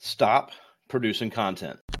stop producing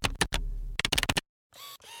content.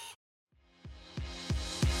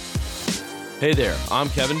 Hey there, I'm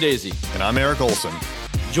Kevin Daisy. And I'm Eric Olson.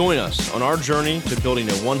 Join us on our journey to building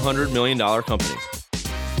a $100 million company.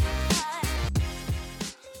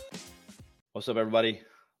 What's up, everybody?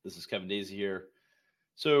 This is Kevin Daisy here.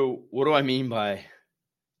 So what do I mean by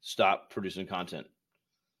stop producing content?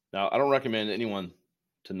 Now, I don't recommend anyone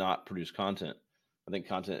to not produce content. I think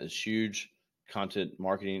content is huge. Content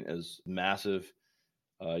marketing is massive.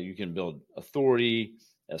 You can build authority,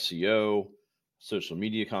 SEO, social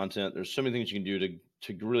media content. There's so many things you can do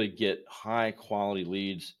to really get high quality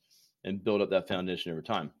leads and build up that foundation over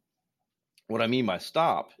time. What I mean by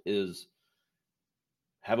stop is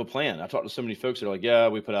have a plan. I talked to so many folks that are like, yeah,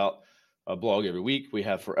 we put out a blog every week. We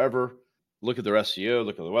have forever. Look at their SEO,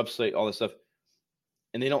 look at their website, all this stuff.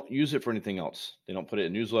 And they don't use it for anything else. They don't put it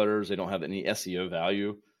in newsletters. They don't have any SEO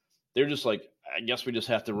value. They're just like, I guess we just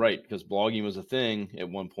have to write because blogging was a thing at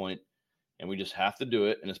one point and we just have to do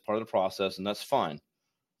it. And it's part of the process and that's fine.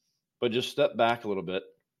 But just step back a little bit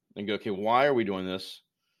and go, okay, why are we doing this?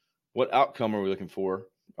 What outcome are we looking for?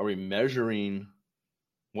 Are we measuring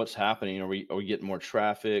what's happening? Are we getting more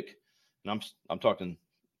traffic? And I'm talking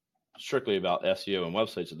strictly about SEO and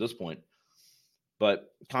websites at this point.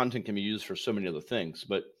 But content can be used for so many other things.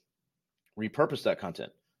 But repurpose that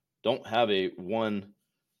content. Don't have a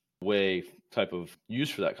one-way type of use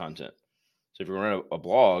for that content. So if you're running a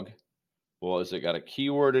blog, well, is it got a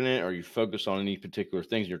keyword in it? Are you focused on any particular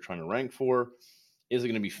things you're trying to rank for? Is it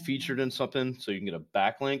going to be featured in something so you can get a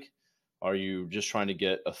backlink? Are you just trying to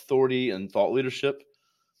get authority and thought leadership?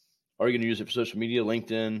 Are you going to use it for social media,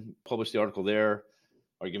 LinkedIn, publish the article there?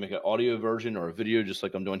 Are you going to make an audio version or a video just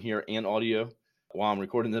like I'm doing here and audio while I'm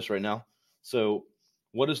recording this right now? So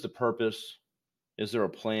what is the purpose? Is there a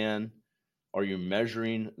plan? Are you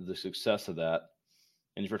measuring the success of that?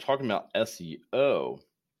 And if you're talking about SEO,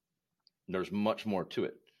 there's much more to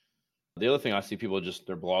it. The other thing I see people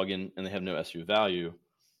they're blogging and they have no SEO value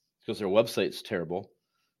because their website's terrible.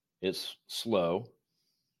 It's slow.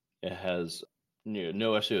 It has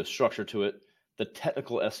no SEO structure to it. The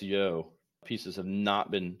technical SEO pieces have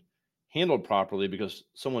not been handled properly because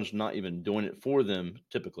someone's not even doing it for them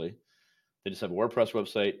typically. They just have a WordPress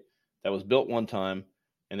website that was built one time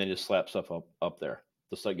and they just slap stuff up there.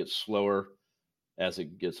 The site gets slower as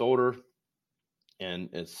it gets older. And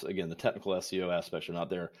it's, again, the technical SEO aspects are not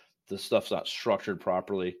there. The stuff's not structured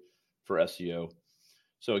properly for SEO.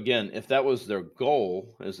 So again, if that was their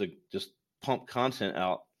goal, is to just pump content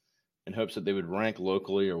out in hopes that they would rank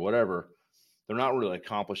locally or whatever, they're not really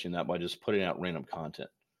accomplishing that by just putting out random content.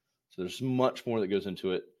 So there's much more that goes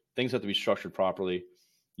into it. Things have to be structured properly.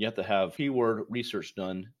 You have to have keyword research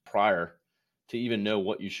done prior to even know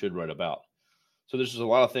what you should write about. So there's just a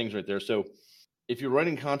lot of things right there. So if you're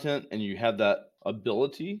writing content and you have that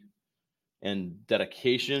ability and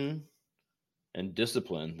dedication and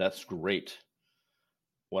discipline, that's great.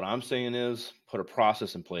 What I'm saying is put a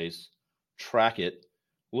process in place, track it,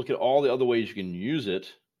 look at all the other ways you can use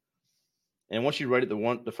it. And once you write it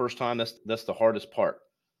the first time, that's the hardest part.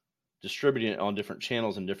 Distributing it on different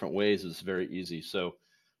channels in different ways is very easy. So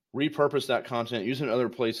repurpose that content, use it in other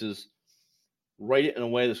places, write it in a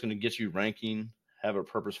way that's going to get you ranking, have a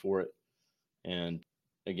purpose for it. And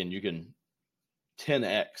again, you can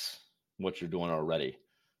 10x what you're doing already.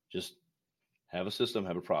 Just have a system,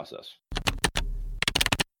 have a process.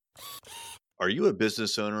 Are you a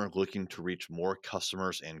business owner looking to reach more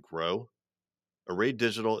customers and grow? Array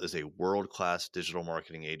Digital is a world-class digital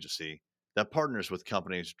marketing agency that partners with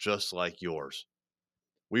companies just like yours.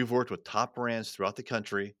 We've worked with top brands throughout the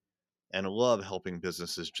country and love helping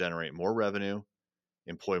businesses generate more revenue,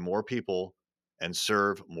 employ more people, and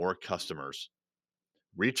serve more customers.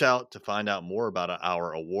 Reach out to find out more about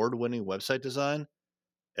our award-winning website design,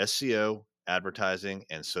 SEO, advertising,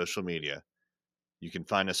 and social media. You can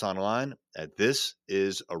find us online at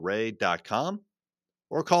thisisarray.com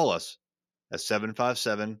or call us at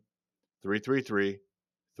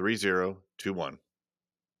 757-333-3021.